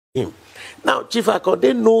him. Now, Chief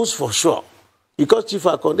Akande knows for sure, because Chief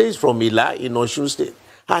Akande is from Ila in Osun State,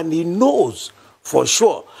 and he knows for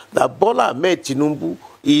sure that Bola Ahmed Tinubu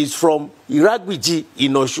is from Iragbiji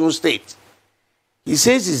in Osun State. He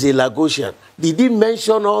says he's a Lagosian. Did he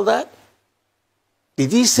mention all that?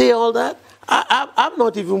 Did he say all that? I'm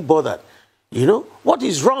not even bothered. You know, what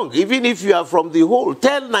is wrong? Even if you are from the whole,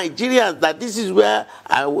 tell Nigerians that this is where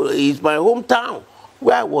is my hometown,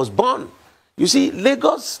 where I was born. You see,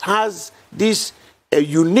 Lagos has this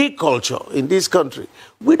unique culture in this country.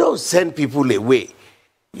 We don't send people away.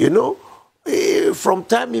 You know, from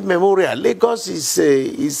time immemorial, Lagos is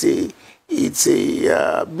a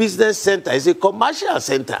business center, it's a commercial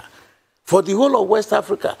center for the whole of West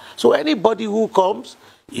Africa. So anybody who comes,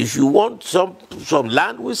 if you want some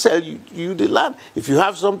land, we sell you the land. If you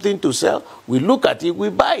have something to sell, we look at it, we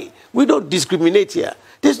buy it. We don't discriminate here.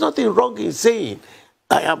 There's nothing wrong in saying,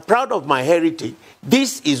 I am proud of my heritage.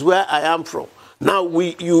 This is where I am from. Now,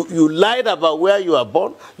 you lied about where you are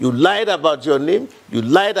born. You lied about your name. You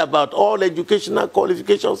lied about all educational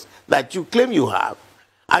qualifications that you claim you have.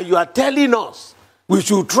 And you are telling us we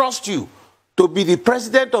should trust you to be the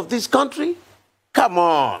president of this country? Come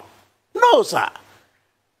on. No, sir.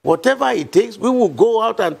 Whatever it takes, we will go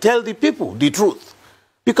out and tell the people the truth.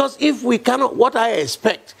 Because if we cannot, what I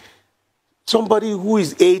expect, somebody who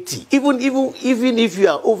is 80, even if you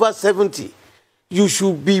are over 70, you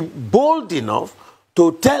should be bold enough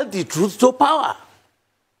to tell the truth to power.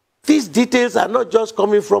 These details are not just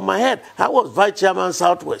coming from my head. I was vice chairman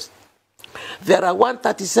Southwest. There are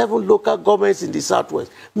 137 local governments in the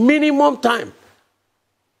Southwest. Minimum time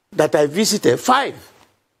that I visited, 5.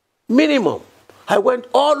 Minimum. I went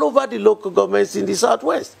all over the local governments in the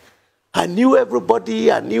Southwest. I knew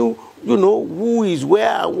everybody. I knew, who is where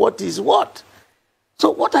and what is what.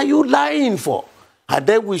 So what are you lying for? And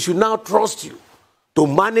then we should now trust you to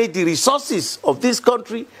manage the resources of this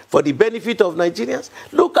country for the benefit of Nigerians.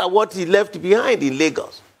 Look at what he left behind in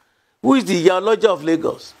Lagos. Who is the geologist of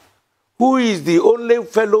Lagos? Who is the only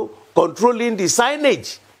fellow controlling the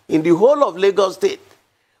signage in the whole of Lagos State?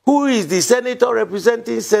 Who is the senator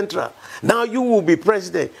representing Central? Now you will be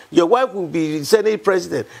president. Your wife will be Senate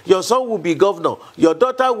president. Your son will be governor. Your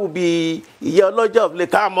daughter will be geologist of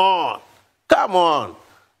Lagos. Come on. Come on.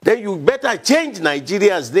 Then you better change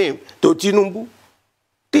Nigeria's name to Tinubu.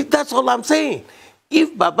 That's all I'm saying.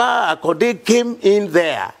 If Baba Akande came in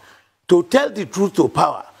there to tell the truth to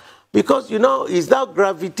power, because, he's now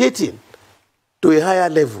gravitating to a higher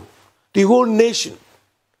level. The whole nation.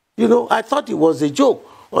 I thought it was a joke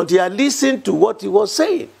until I listened to what he was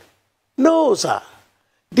saying. No, sir.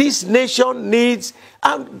 This nation needs,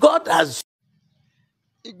 and God has.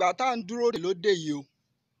 Ìgbà tá à ń dúró lóde yìí o,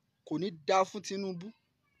 kò ní dá fún Tinubu,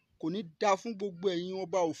 kò ní dá fún gbogbo ẹ̀yin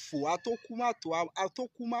ọba òfò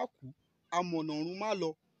atókùmákù amọ̀nà ọ̀run má lọ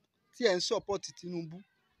tí ẹ̀ ń sọ́pọ̀tì Tinubu.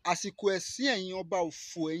 Àsìkò ẹ̀sìn ẹ̀yin ọba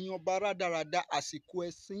òfò, ẹ̀yin ọba rádaràda, àsìkò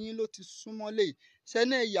ẹ̀sìn yín ló ti súnmọ́lé.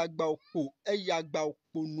 Ṣẹ́nà ẹ̀yà àgbà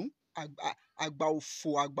òpònú, àgbà òfò,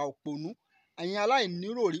 àgbà òpònú. Ẹ̀yin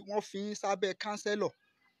aláìníròrí wọ́n fi yín sábẹ́ kánsẹ́lọ̀.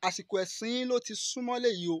 Àsìkò ẹ̀sìn yín ló ti súnmọ́lé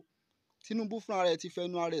yìí o. Tinubu fúnra rẹ̀ ti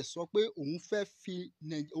fẹnu ara ẹ̀ sọ pé òun fẹ́ fi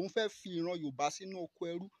ìran Yorùbá sínú oko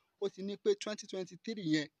ẹrú. Ó ti ní pé 2023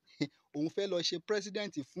 yẹn òun fẹ́ lọ ṣe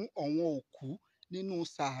president fún àwọn òkú nínú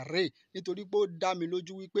sàárè, nítorí pé ó dá mi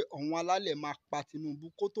lójú wípé àwọn alálẹ̀ máa pa Tinubu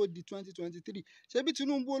kó tó di 2023. Ṣebí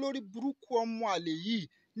Tinubu olórí burúkú ọmọ àlè yìí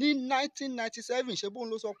ní 1997 ṣé bóun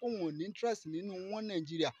ló sọ pé òun ò ní interest nínú wọn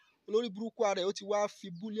Nàìjíríà. Olórí burúkú ara ẹ̀ ó ti wá fi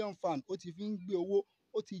bullion fan, ó ti fi ń gbé owó,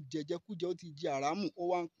 ó ti jẹjẹkújẹ, ó ti jẹ àràmù, ó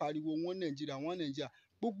wá ń pariwo wọn Nàìjíríà.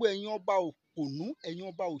 Gbogbo ẹ̀yin ọba òpònú, ẹ̀yin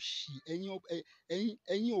ọba òṣì,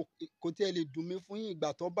 ẹ̀yin kò tí ẹ lè dùn mí fún yín. Ìgbà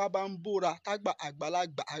tó bá ń bóra,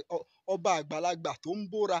 ọba àgbàlagbà tó ń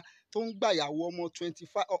bóra, tó ń gbàyàwó ọmọ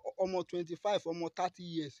 25, ọmọ 30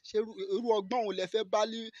 years. Ṣé irú ọgbọ́n wo lẹ fẹ́ bá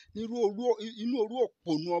inú orú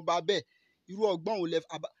òpònú ọba bẹ́ẹ̀? Irú ọgbọ́n wo lẹ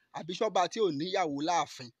àbíṣọ́ba tí ò níyàwó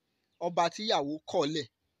láàfin, ọba tíyàwó kọ̀lẹ̀,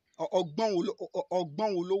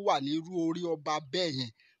 ọgbọ́n wo ló wà ní irú orí ọba bẹ́ẹ̀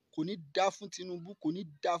yẹn? Kò ní dá fún Tinubu, kò ní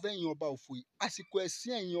dá fẹ́yìn ọba òfò yìí. Àsìkò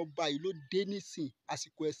ẹ̀sìn ẹ̀yin ọba yìí ló dé nísìn.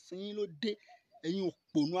 Àsìkò ẹ̀sìn yín ló dé. Ẹ̀yin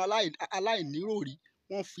òpònú aláìníròrí,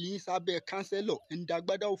 wọ́n fi yín sábẹ́ kánsẹ́lọ̀, ẹ̀ ń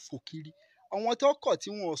dagbádá òfò kiri. Àwọn tó kọ̀ tí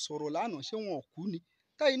wọn ò sọ̀rọ̀ lánàá, ṣé wọn ò kú ni?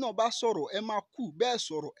 Tẹ́yìn náà bá sọ̀rọ̀, ẹ máa kú. Bẹ́ẹ̀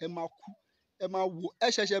sọ̀rọ̀, ẹ máa kú. Ẹ máa wò, ẹ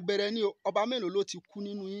ṣẹ̀ṣẹ̀ bẹ̀rẹ̀ ní o. Ọba mélòó ló ti kú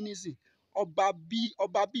nínú yín nísìn? Ọba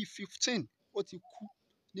bíi 15 ó ti kú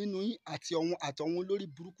nínú yín àtàwọn olórí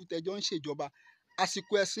burúkú tẹjọ́ ń ṣèjọba.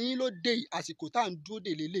 Àsìkò ẹ̀sìn yín ló dé yìí, àsìkò tá à ń dúró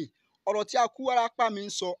dè lélẹ̀. Ọ̀rọ̀ tí Akúwárápá mi ń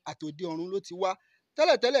sọ àtòdì ọ̀run ló ti wá.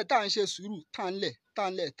 Tẹ́lẹ̀tẹ́lẹ̀ tá à ń ṣe sùúrù, tá à ń lẹ̀.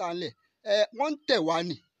 Wọ́n ń tẹ̀ wá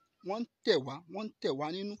nì. wọ́n ń tẹ̀ wá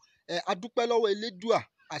nínú. Adúpẹ́ lọ́wọ́ elédùà,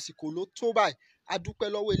 àsìkò ló tó báyìí. Adúpẹ́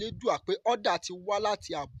lọ́wọ́ elédùà pé ọ́dà ti wá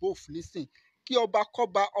láti above nísìn. Kí ọba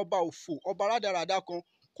kọ́ba, ọba òfò, ọba rádaràda kan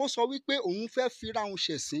kó sọ wípé òun fẹ́ fira òun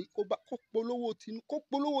ṣẹ̀sín, kó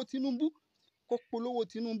polówó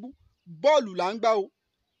Tinubu. Bọ́ọ̀lù là ń gbá o.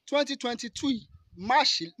 2022 yìí,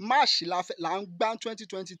 máàṣì là ń gbá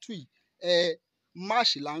 2022 yìí.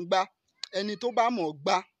 Máàṣì là ń gbá. Ẹni tó bá mọ̀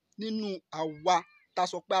gbá nínú àwa ta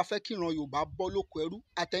sọ pé a fẹ́ kí ìran Yorùbá bọ́ lóko ẹrú,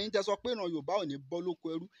 àtẹ̀yin tẹ́ sọ pé ìran Yorùbá ò ní bọ́ lóko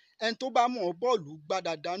ẹrú, ẹni tó bá mọ̀ bọ́ọ̀lù gbá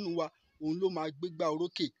dáadáa nù wa, òun ló máa gbégbá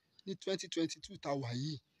orókè ní 2022 tá wà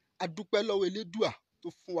yìí. A dúpẹ́ lọ́wọ́ elédùà tó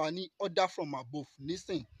fún wa ní order from above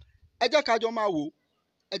nísìn. Ẹ jẹ́ ká jọ máa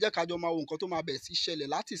wò nǹkan tó máa bẹ̀rẹ̀ sí ṣẹlẹ̀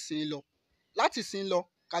láti sìn lọ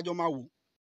ká jọ máa wò.